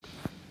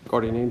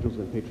guardian angels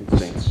and patron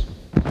saints,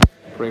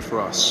 pray for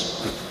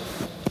us.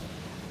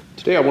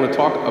 Today I want to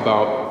talk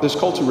about this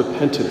call to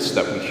repentance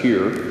that we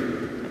hear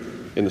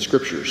in the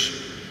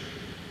scriptures,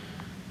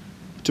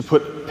 to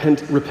put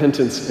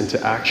repentance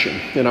into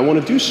action. And I want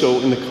to do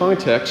so in the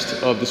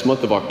context of this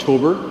month of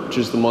October, which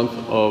is the month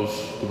of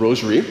the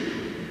Rosary,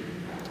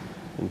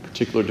 in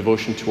particular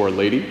devotion to Our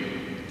Lady,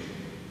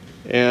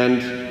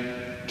 and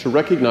to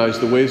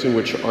recognize the ways in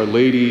which Our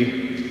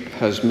Lady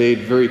has made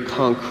very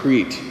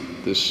concrete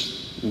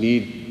this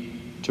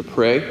need to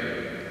pray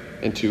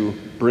and to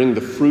bring the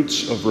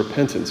fruits of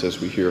repentance,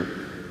 as we hear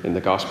in the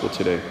gospel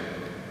today,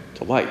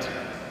 to light.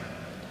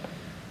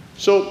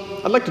 So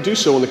I'd like to do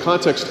so in the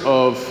context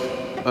of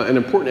an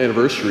important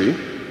anniversary,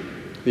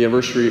 the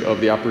anniversary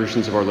of the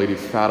apparitions of Our Lady of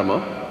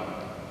Fatima,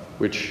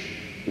 which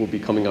will be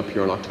coming up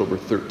here on October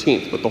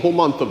 13th. But the whole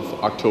month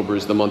of October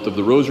is the month of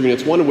the Rosary, and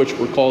it's one in which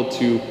we're called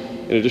to,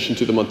 in addition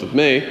to the month of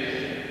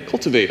May,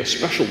 cultivate a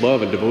special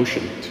love and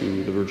devotion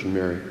to the Virgin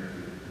Mary.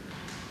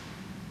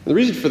 And the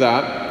reason for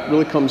that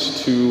really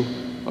comes to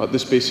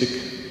this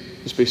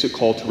basic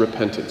call to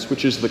repentance,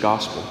 which is the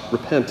gospel.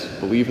 Repent,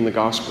 believe in the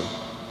gospel.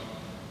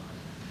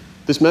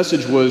 This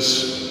message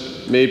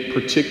was made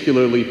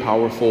particularly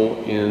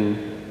powerful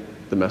in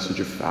the message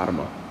of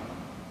Fatima.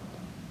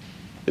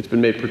 It's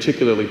been made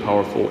particularly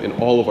powerful in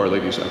all of Our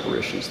Lady's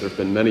apparitions. There have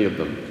been many of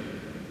them.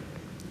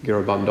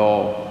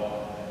 Garabandal,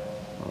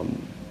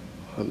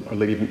 Our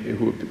Lady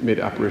who made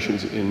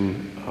apparitions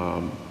in,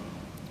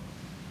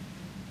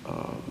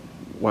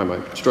 why am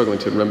I struggling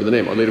to remember the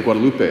name? Our Lady of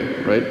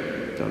Guadalupe,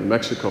 right? Down in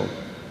Mexico.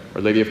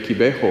 Our Lady of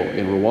Kibeho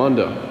in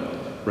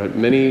Rwanda. Right?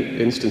 Many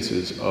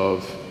instances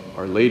of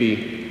Our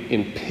Lady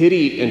in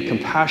pity and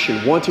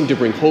compassion, wanting to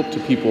bring hope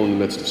to people in the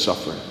midst of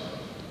suffering.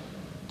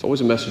 It's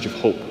always a message of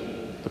hope,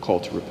 the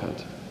call to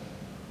repent.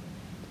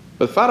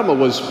 But Fatima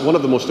was one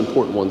of the most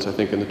important ones, I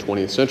think, in the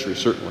 20th century,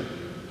 certainly.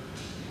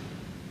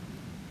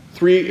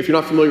 If you're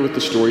not familiar with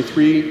the story,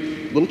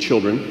 3 little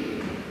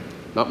children,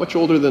 not much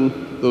older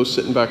than those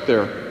sitting back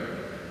there,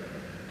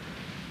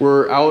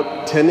 were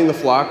out tending the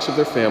flocks of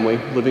their family,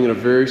 living in a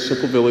very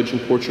simple village in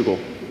Portugal.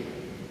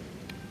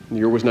 The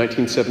year was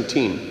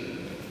 1917.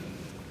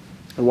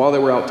 And while they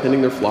were out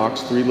tending their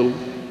flocks, three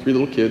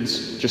little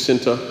kids,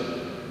 Jacinta,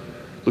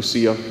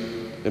 Lucia,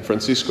 and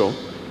Francisco,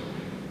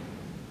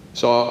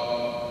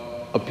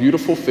 saw a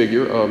beautiful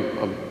figure,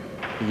 a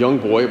young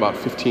boy about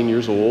 15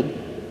 years old,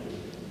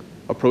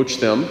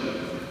 approach them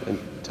and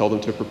tell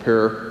them to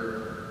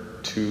prepare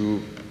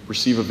to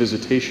receive a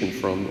visitation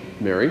from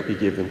Mary. He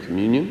gave them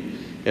communion.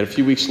 And a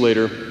few weeks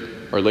later,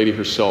 Our Lady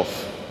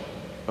herself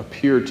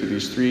appeared to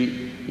these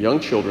 3 young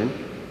children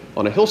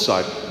on a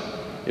hillside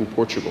in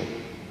Portugal.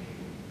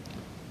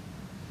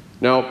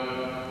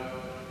 Now,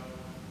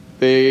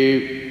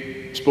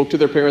 they spoke to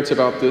their parents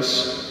about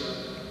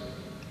this,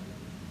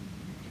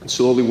 and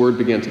slowly word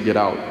began to get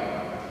out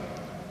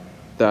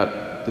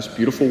that this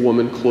beautiful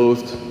woman,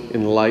 clothed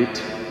in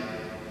light,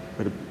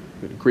 with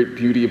a great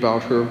beauty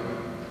about her,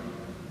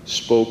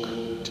 spoke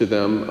to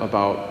them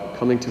about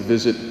coming to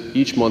visit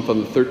each month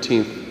on the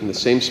 13th in the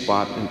same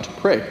spot and to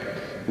pray,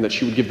 and that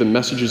she would give them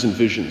messages and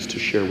visions to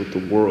share with the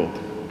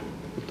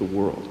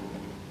world.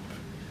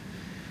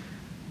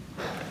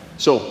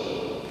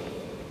 So,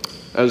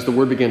 as the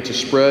word began to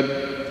spread,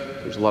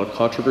 there's a lot of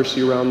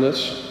controversy around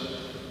this.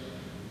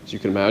 As you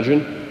can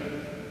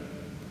imagine,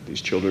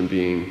 these children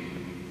being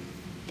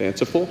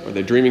fanciful, are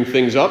they dreaming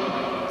things up?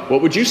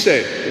 What would you say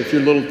if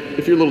your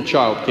little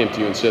child came to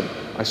you and said,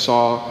 "I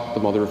saw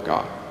the Mother of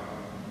God"?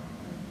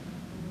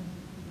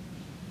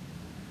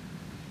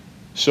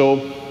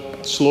 So,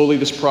 slowly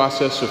this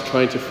process of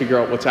trying to figure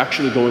out what's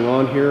actually going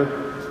on here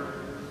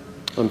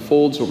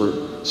unfolds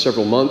over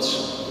several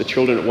months. The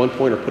children at one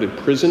point are put in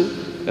prison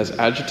as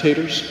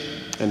agitators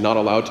and not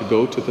allowed to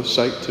go to the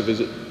site to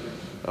visit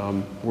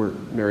where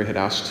Mary had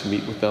asked to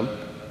meet with them.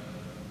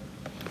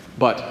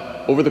 But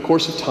over the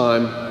course of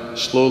time,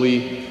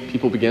 slowly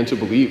people began to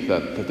believe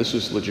that this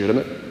is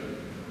legitimate,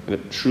 and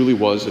it truly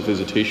was a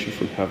visitation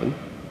from heaven.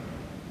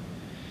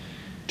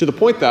 To the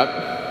point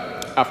that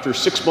after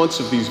 6 months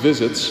of these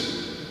visits,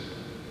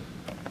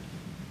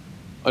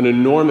 an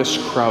enormous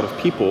crowd of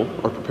people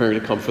are preparing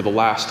to come for the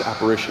last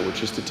apparition,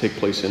 which is to take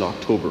place in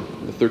October,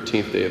 the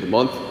 13th day of the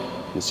month,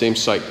 in the same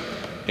site.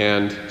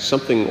 And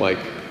something like,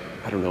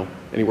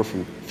 anywhere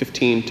from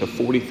 15 to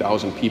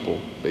 40,000 people,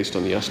 based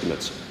on the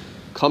estimates,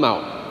 come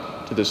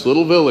out to this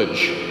little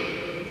village.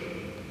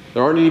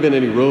 There aren't even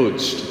any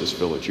roads to this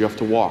village. You have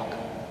to walk.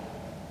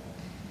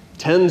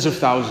 Tens of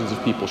thousands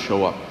of people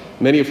show up,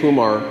 many of whom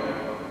are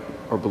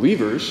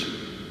believers,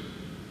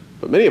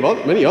 but many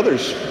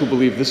others who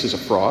believe this is a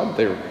fraud.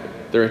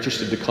 They're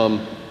interested to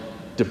come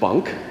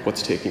debunk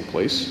what's taking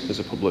place as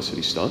a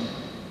publicity stunt.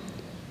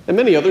 And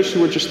many others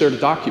who are just there to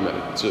document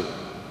it. It's a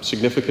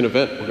significant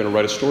event. We're going to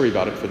write a story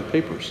about it for the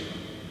papers.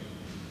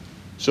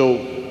 So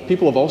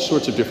people of all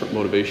sorts of different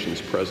motivations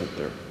present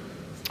there.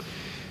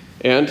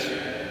 And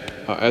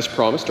as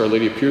promised, Our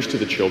Lady appears to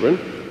the children,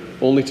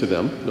 only to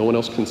them. No one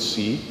else can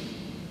see.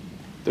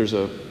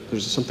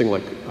 there's something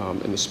like,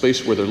 in the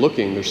space where they're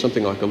looking, there's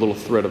something like a little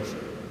thread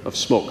of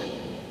smoke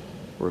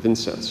or of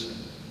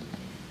incense.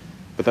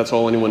 But that's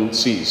all anyone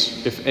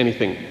sees, if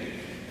anything.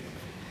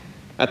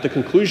 At the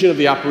conclusion of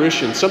the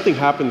apparition, something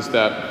happens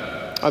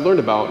that I learned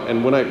about,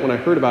 and when I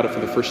heard about it for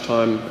the first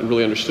time and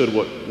really understood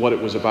what it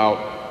was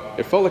about,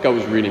 it felt like I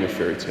was reading a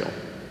fairy tale.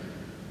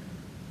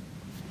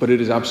 But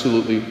it is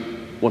absolutely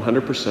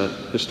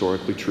 100%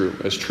 historically true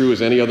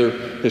as any other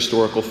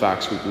historical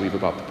facts we believe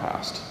about the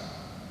past.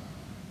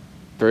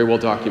 Very well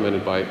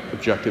documented by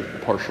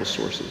objective, partial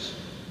sources.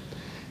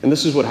 And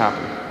this is what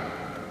happened.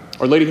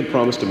 Our Lady had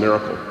promised a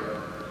miracle.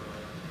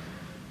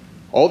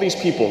 All these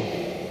people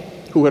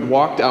who had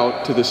walked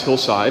out to this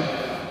hillside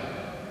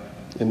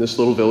in this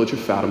little village of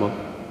Fatima,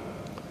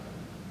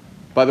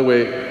 by the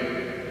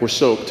way, were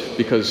soaked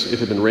because it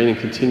had been raining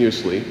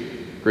continuously,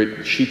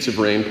 great sheets of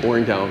rain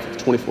pouring down for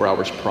 24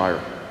 hours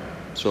prior.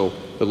 So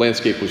the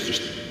landscape was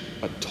just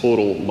a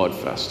total mud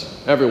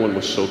fest. Everyone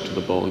was soaked to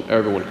the bone,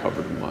 everyone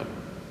covered in mud.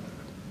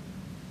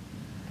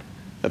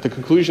 At the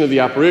conclusion of the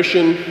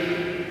apparition,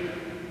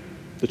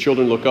 the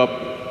children look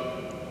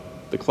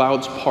up, the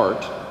clouds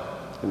part,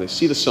 and they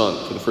see the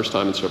sun for the first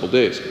time in several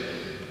days.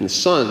 And the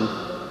sun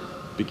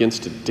begins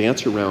to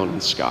dance around in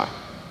the sky,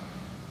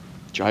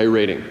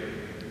 gyrating,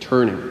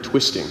 turning,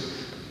 twisting,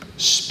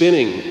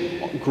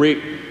 spinning great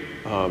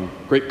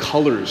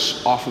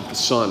colors off of the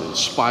sun in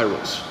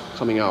spirals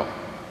coming out.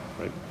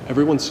 Right?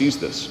 Everyone sees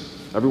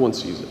this. Everyone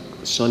sees it.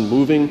 The sun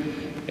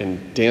moving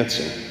and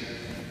dancing.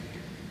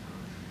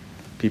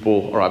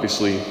 People are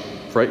obviously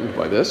frightened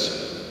by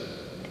this.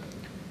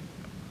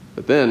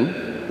 But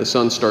then the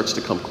sun starts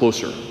to come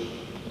closer.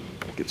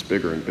 It gets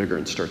bigger and bigger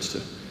and starts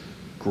to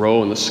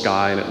grow in the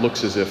sky, and it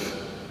looks as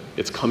if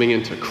it's coming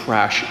in to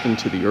crash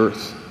into the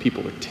earth.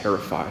 People are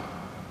terrified.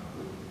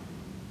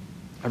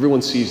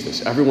 Everyone sees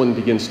this. Everyone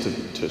begins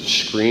to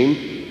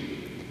scream,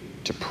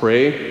 to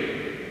pray.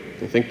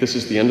 They think this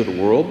is the end of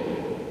the world.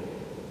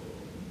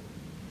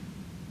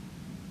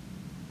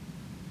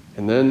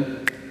 And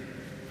then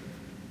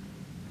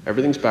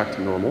everything's back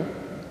to normal.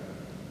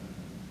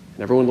 And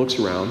everyone looks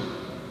around.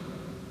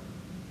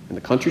 And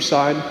the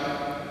countryside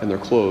and their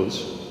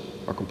clothes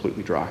are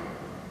completely dry.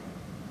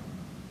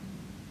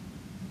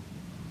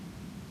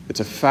 It's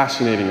a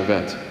fascinating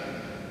event.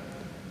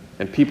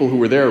 And people who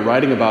were there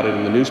writing about it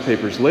in the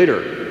newspapers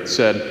later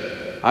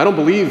said, I don't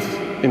believe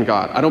in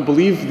God. I don't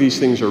believe these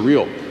things are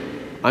real.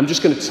 I'm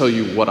just going to tell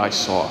you what I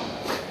saw.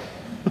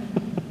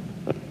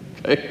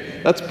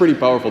 Okay? That's pretty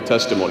powerful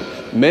testimony.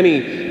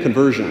 Many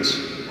conversions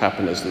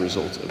happened as the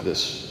result of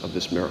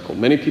this miracle.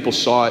 Many people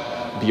saw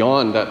it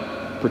beyond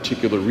that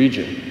particular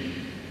region.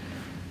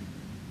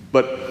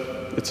 But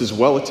it's as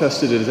well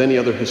attested as any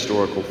other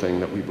historical thing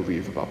that we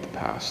believe about the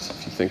past.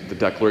 If you think the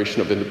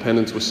Declaration of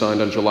Independence was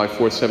signed on July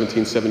 4th,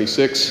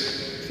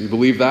 1776, if you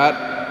believe that,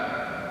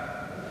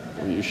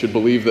 well, you should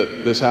believe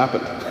that this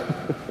happened.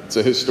 It's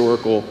a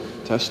historical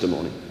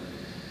testimony.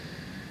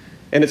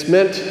 And it's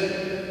meant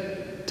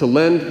to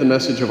lend the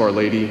message of Our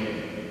Lady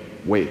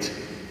weight.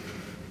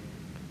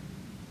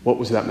 What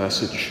was that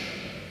message?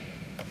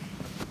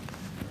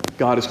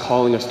 God is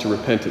calling us to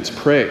repentance.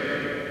 Pray,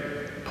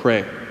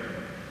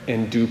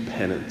 and do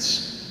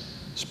penance.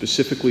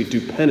 Specifically,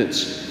 do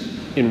penance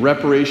in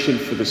reparation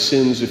for the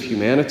sins of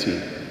humanity,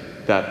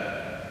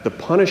 that the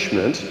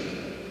punishment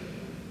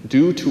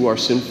due to our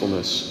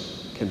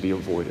sinfulness can be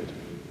avoided.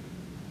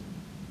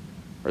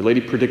 Our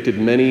Lady predicted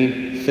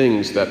many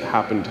things that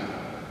happened,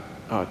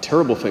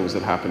 terrible things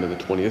that happened in the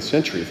 20th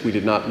century if we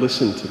did not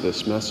listen to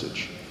this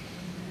message.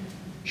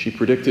 She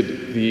predicted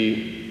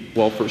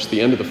first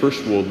the end of the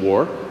First World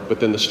War, but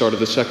then the start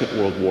of the Second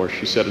World War.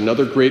 She said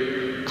another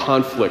great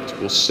conflict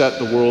will set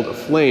the world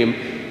aflame,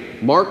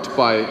 marked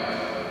by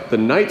the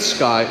night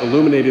sky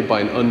illuminated by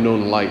an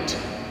unknown light.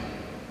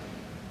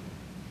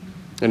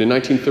 And in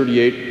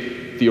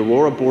 1938, the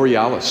aurora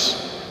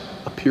borealis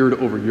appeared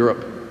over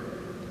Europe,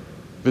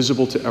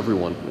 visible to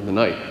everyone in the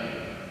night.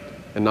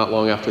 And not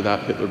long after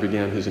that, Hitler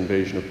began his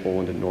invasion of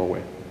Poland and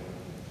Norway.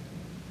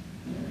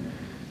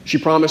 She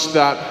promised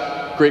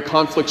that great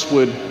conflicts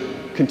would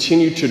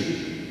continue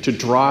to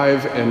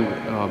drive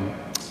and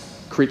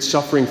create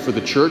suffering for the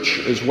church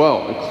as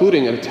well,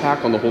 including an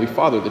attack on the Holy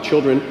Father. The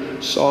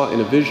children saw in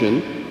a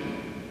vision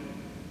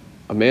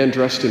a man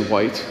dressed in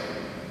white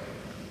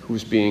who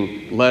was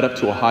being led up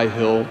to a high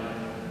hill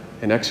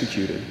and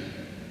executed.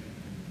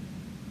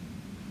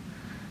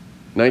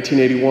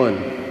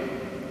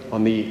 1981,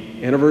 on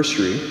the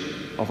anniversary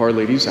of Our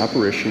Lady's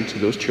apparition to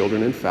those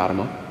children in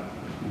Fatima,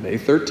 May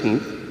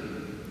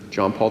 13th,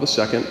 John Paul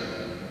II,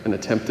 an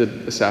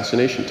attempted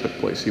assassination took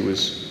place.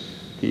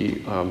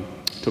 He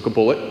took a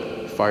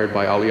bullet fired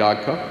by Ali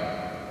Agca,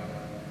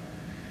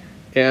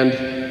 and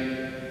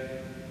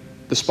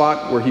the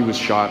spot where he was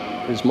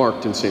shot is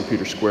marked in St.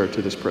 Peter's Square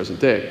to this present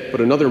day. But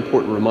another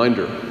important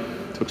reminder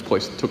took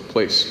place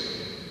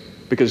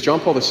because John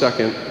Paul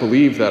II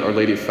believed that Our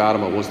Lady of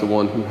Fatima was the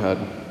one who had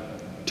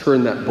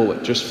turned that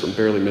bullet just from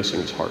barely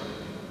missing his heart.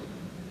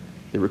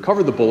 They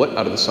recovered the bullet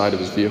out of the side of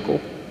his vehicle,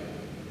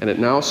 and it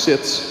now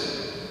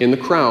sits in the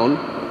crown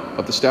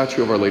of the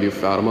statue of Our Lady of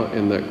Fatima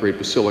in that great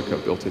basilica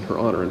built in her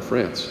honor in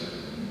France.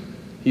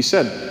 He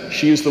said,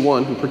 she is the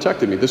one who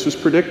protected me. This was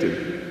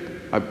predicted.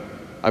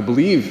 I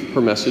believe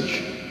her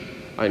message.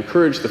 I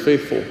encourage the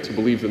faithful to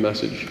believe the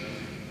message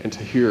and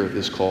to hear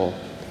this call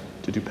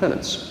to do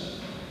penance.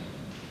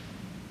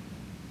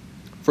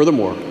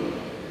 Furthermore,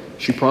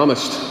 she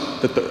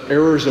promised that the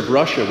errors of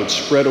Russia would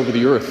spread over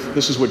the earth.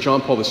 This is what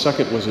John Paul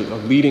II was a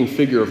leading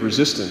figure of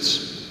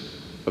resistance,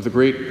 of the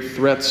great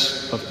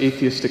threats of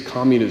atheistic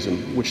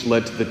communism, which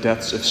led to the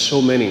deaths of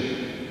so many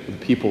of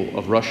the people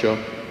of Russia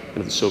and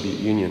of the Soviet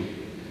Union.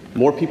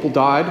 More people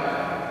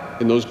died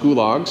in those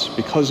gulags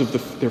because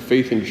of their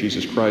faith in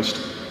Jesus Christ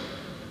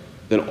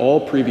than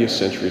all previous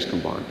centuries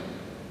combined.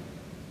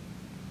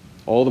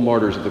 All the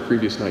martyrs of the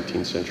previous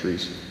 19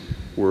 centuries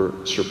were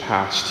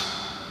surpassed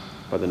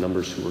by the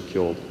numbers who were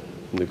killed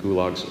in the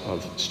gulags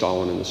of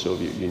Stalin and the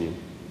Soviet Union.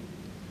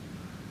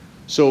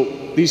 So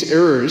these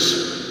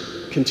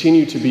errors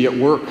continue to be at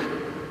work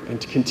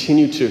and to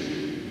continue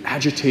to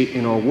agitate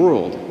in our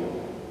world.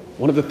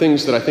 One of the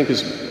things that I think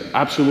is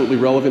absolutely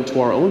relevant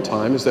to our own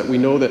time is that we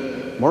know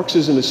that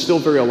Marxism is still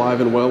very alive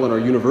and well in our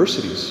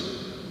universities.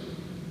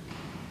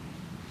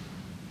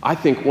 I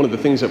think one of the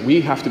things that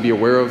we have to be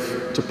aware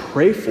of, to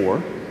pray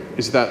for,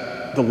 is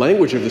that the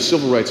language of the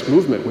civil rights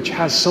movement, which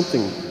has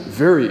something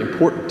very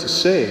important to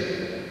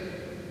say,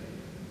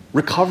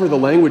 recover the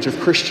language of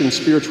Christian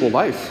spiritual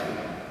life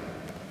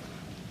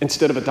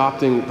instead of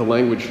adopting the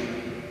language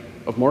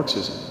of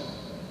Marxism.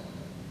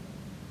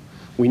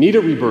 We need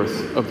a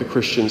rebirth of the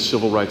Christian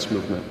civil rights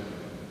movement.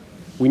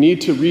 We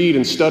need to read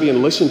and study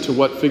and listen to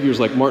what figures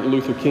like Martin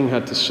Luther King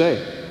had to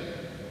say,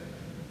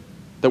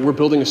 that we're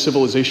building a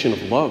civilization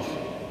of love,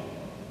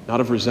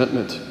 not of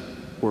resentment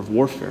or of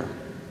warfare.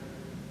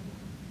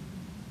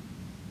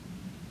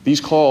 These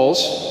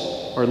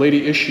calls Our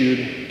Lady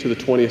issued to the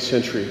 20th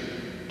century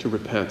to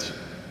repent.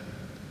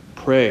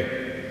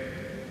 Pray.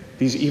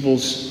 These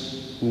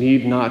evils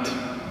need not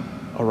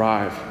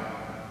arrive,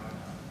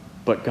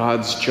 but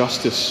God's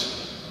justice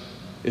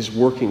is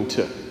working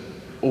to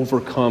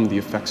overcome the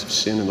effects of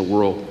sin in the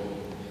world.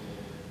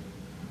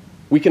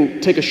 We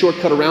can take a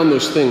shortcut around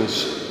those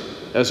things,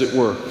 as it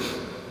were,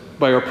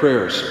 by our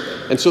prayers.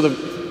 And so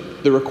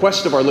the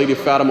request of Our Lady of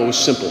Fatima was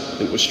simple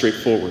and it was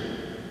straightforward.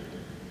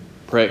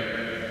 Pray.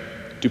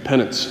 Do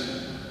penance.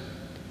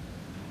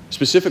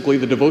 Specifically,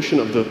 the devotion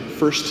of the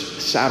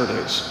first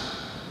Saturdays.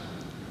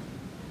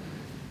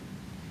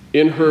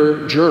 In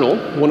her journal,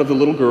 one of the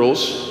little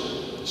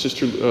girls,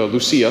 Sister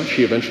Lucia,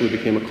 she eventually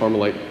became a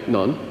Carmelite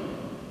nun,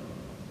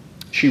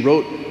 she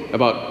wrote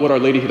about what Our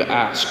Lady had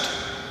asked.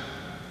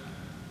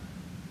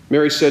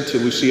 Mary said to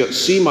Lucia,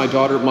 "See, my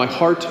daughter, my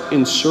heart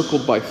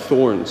encircled by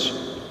thorns,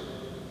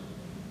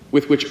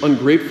 with which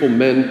ungrateful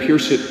men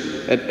pierce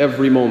it at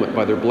every moment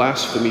by their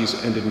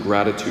blasphemies and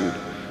ingratitude.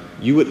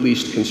 You at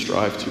least can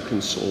strive to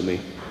console me.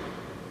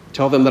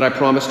 Tell them that I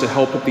promise to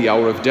help at the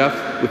hour of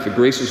death with the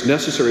graces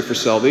necessary for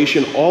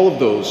salvation all of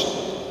those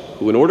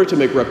who, in order to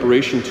make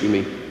reparation to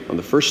me on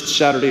the first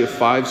Saturday of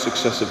 5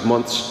 successive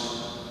months,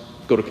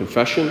 go to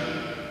confession,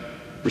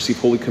 receive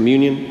Holy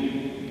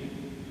Communion,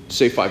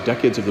 say 5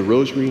 decades of the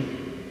Rosary,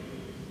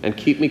 and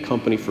keep me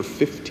company for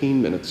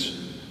 15 minutes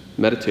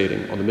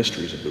meditating on the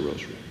mysteries of the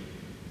Rosary."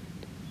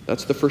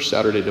 That's the first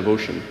Saturday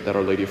devotion that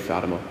Our Lady of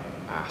Fatima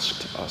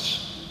asked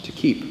us to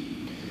keep.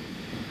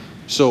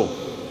 So,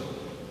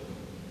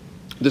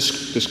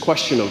 this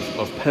question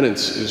of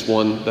penance is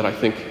one that I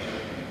think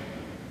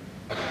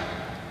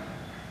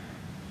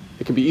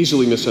it can be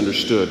easily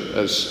misunderstood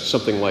as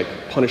something like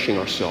punishing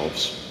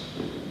ourselves.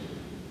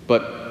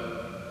 But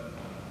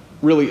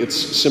really, it's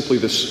simply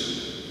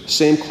this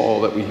same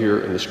call that we hear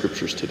in the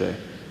scriptures today.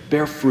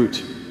 Bear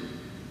fruit.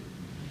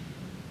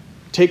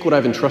 Take what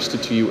I've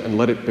entrusted to you and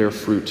let it bear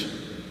fruit.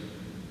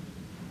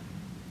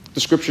 The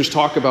scriptures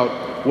talk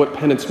about what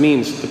penance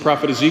means. The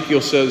prophet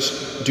Ezekiel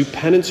says, "Do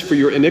penance for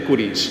your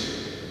iniquities.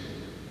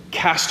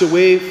 Cast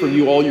away from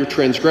you all your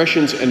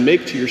transgressions and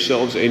make to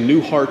yourselves a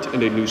new heart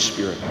and a new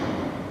spirit."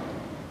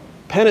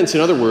 Penance,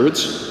 in other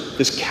words,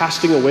 this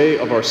casting away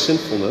of our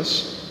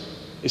sinfulness,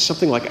 is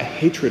something like a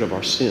hatred of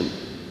our sin.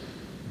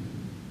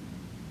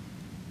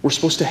 We're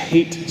supposed to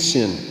hate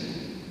sin.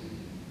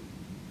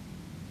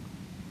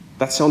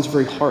 That sounds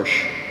very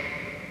harsh.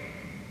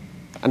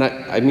 And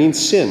I mean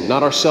sin,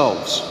 not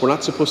ourselves. We're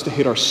not supposed to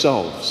hate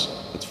ourselves.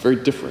 It's very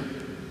different.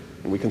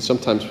 And we can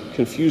sometimes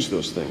confuse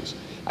those things.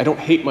 I don't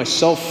hate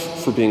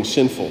myself for being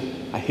sinful.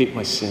 I hate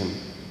my sin.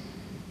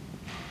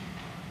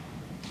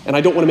 And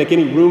I don't want to make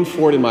any room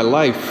for it in my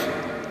life.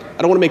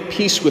 I don't want to make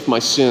peace with my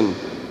sin.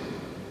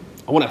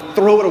 I want to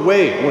throw it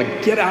away. I want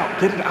to get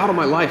it out of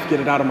my life, get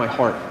it out of my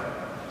heart.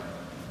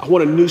 I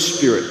want a new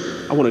spirit.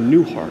 I want a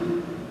new heart.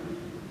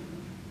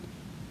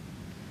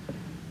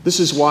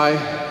 This is why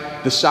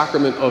the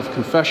sacrament of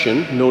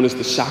confession, known as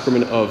the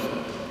sacrament of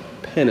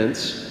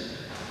penance,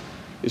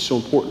 is so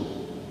important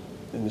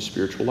in the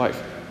spiritual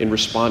life, in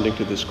responding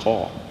to this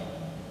call.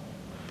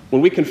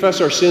 When we confess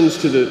our sins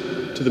to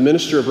the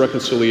minister of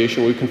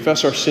reconciliation, when we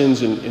confess our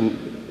sins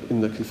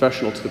in the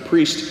confessional to the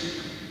priest,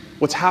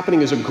 What's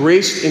happening is a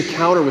graced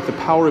encounter with the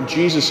power of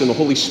Jesus and the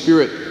Holy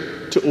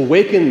Spirit to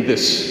awaken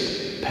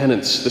this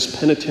penance, this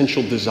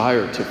penitential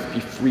desire to be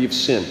free of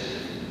sin.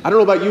 I don't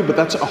know about you, but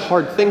that's a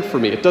hard thing for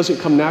me. It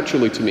doesn't come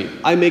naturally to me.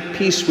 I make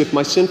peace with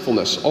my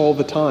sinfulness all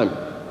the time.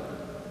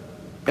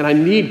 And I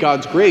need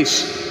God's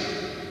grace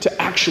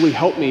to actually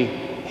help me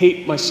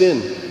hate my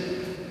sin,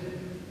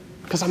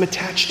 because I'm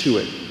attached to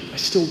it. I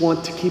still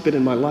want to keep it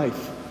in my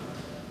life.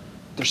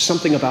 There's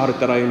something about it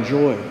that I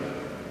enjoy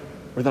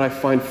or that I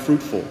find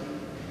fruitful.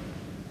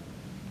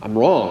 I'm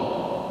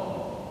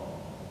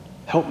wrong.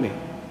 Help me.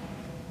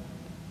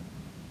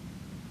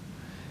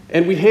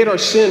 And we hate our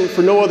sin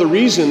for no other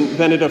reason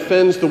than it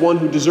offends the one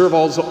who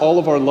deserves all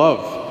of our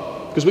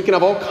love. Because we can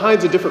have all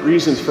kinds of different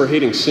reasons for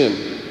hating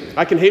sin.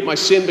 I can hate my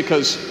sin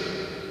because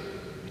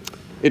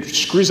it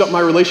screws up my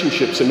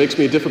relationships and makes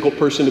me a difficult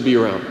person to be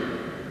around.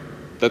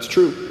 That's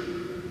true.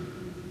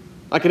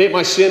 I can hate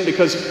my sin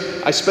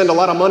because I spend a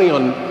lot of money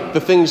on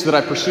the things that I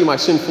pursue my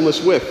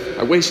sinfulness with.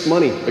 I waste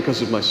money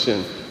because of my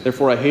sin.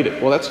 Therefore, I hate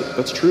it. Well,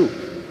 that's true.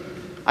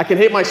 I can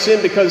hate my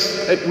sin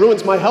because it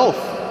ruins my health.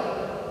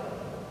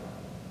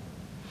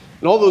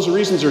 And all those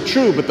reasons are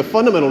true, but the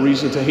fundamental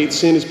reason to hate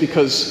sin is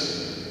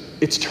because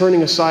it's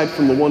turning aside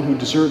from the one who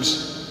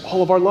deserves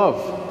all of our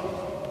love.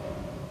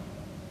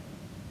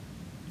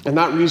 And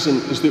that reason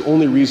is the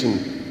only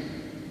reason,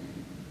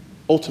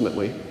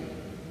 ultimately,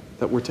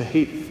 that we're to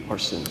hate our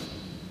sin.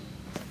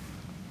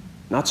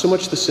 Not so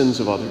much the sins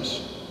of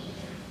others,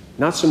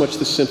 not so much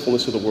the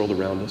sinfulness of the world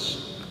around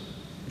us,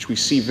 which we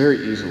see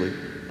very easily,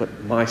 but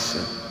my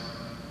sin,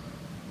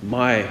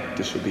 my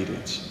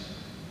disobedience,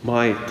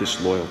 my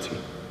disloyalty.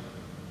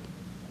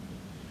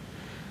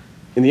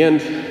 In the end,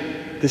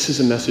 this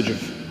is a message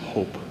of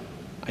hope.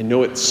 I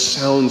know it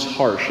sounds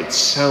harsh, it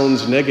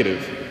sounds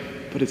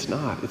negative, but it's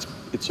not.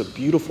 It's a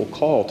beautiful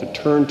call to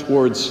turn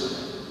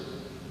towards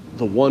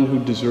the one who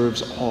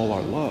deserves all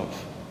our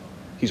love.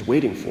 He's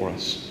waiting for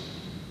us.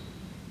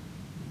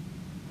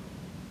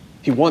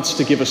 He wants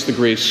to give us the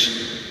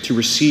grace to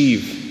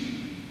receive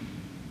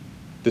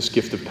this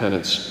gift of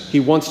penance. He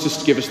wants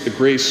to give us the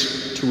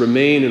grace to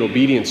remain in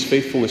obedience,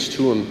 faithfulness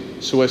to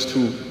Him, so as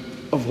to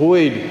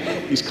avoid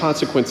these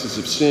consequences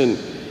of sin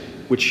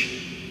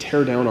which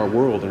tear down our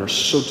world and are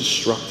so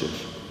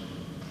destructive.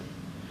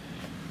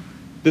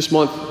 This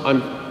month,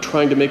 I'm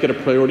trying to make it a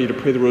priority to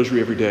pray the rosary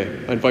every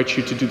day. I invite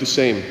you to do the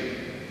same.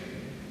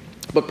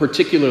 But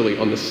particularly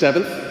on the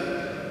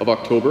 7th of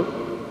October,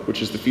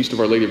 which is the Feast of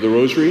Our Lady of the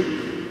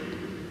Rosary,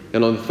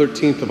 and on the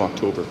 13th of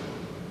October,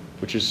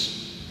 which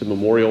is the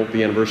memorial,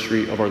 the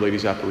anniversary of Our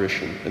Lady's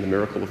apparition and the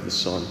miracle of the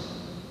Sun.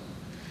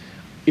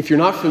 If you're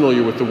not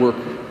familiar with the work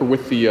or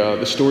with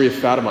the story of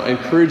Fatima, I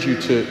encourage you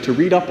to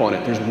read up on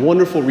it. There's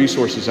wonderful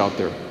resources out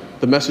there.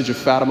 The Message of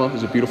Fatima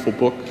is a beautiful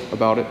book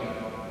about it.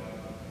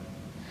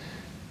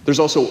 There's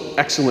also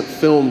excellent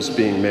films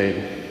being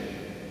made.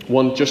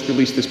 One just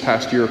released this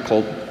past year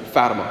called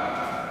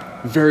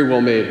Fatima. Very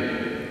well made,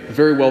 a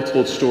very well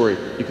told story.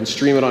 You can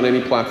stream it on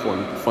any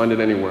platform, you can find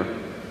it anywhere.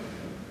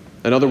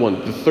 Another one,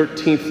 The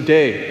 13th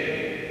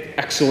Day,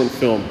 excellent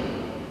film.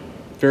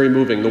 Very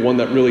moving, the one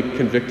that really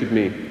convicted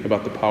me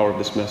about the power of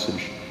this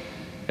message.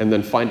 And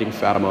then Finding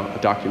Fatima,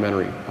 a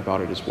documentary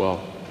about it as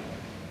well.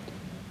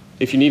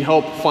 If you need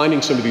help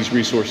finding some of these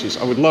resources,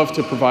 I would love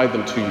to provide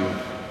them to you,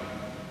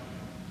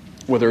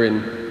 whether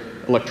in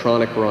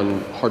electronic or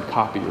on hard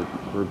copy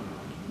or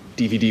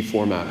DVD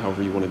format,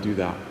 however you want to do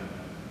that.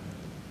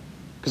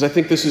 Because I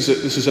think this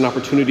is an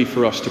opportunity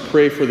for us to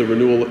pray for the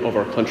renewal of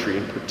our country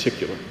in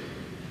particular,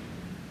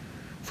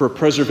 for a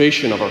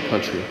preservation of our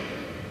country,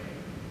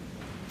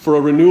 for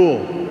a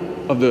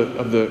renewal of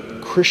the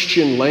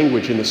Christian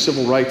language in the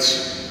civil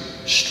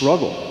rights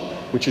struggle,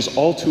 which is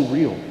all too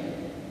real.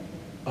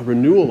 A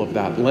renewal of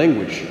that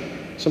language.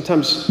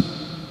 Sometimes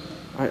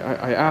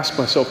I ask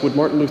myself, would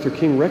Martin Luther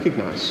King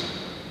recognize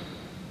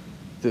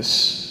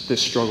this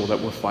struggle that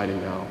we're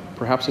fighting now?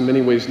 Perhaps in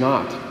many ways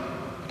not,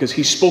 because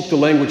he spoke the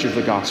language of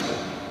the gospel.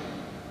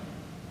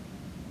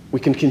 We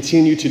can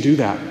continue to do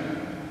that.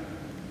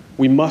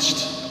 We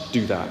must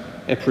do that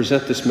and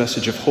present this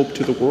message of hope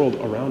to the world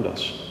around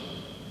us.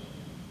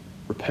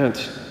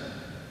 Repent.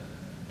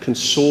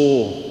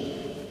 Console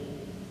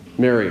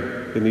Mary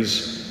in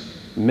these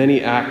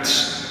many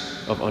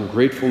acts of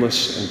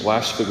ungratefulness and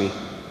blasphemy,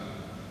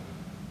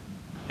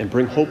 and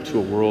bring hope to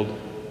a world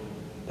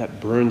that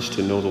burns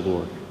to know the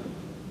Lord.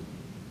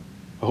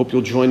 I hope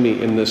you'll join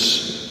me in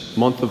this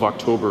month of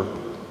October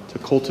to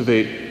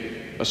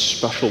cultivate a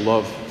special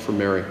love for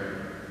Mary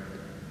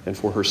and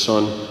for her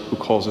Son, who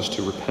calls us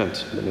to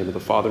repent. In the name of the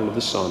Father, and of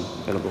the Son,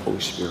 and of the Holy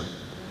Spirit.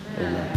 Amen.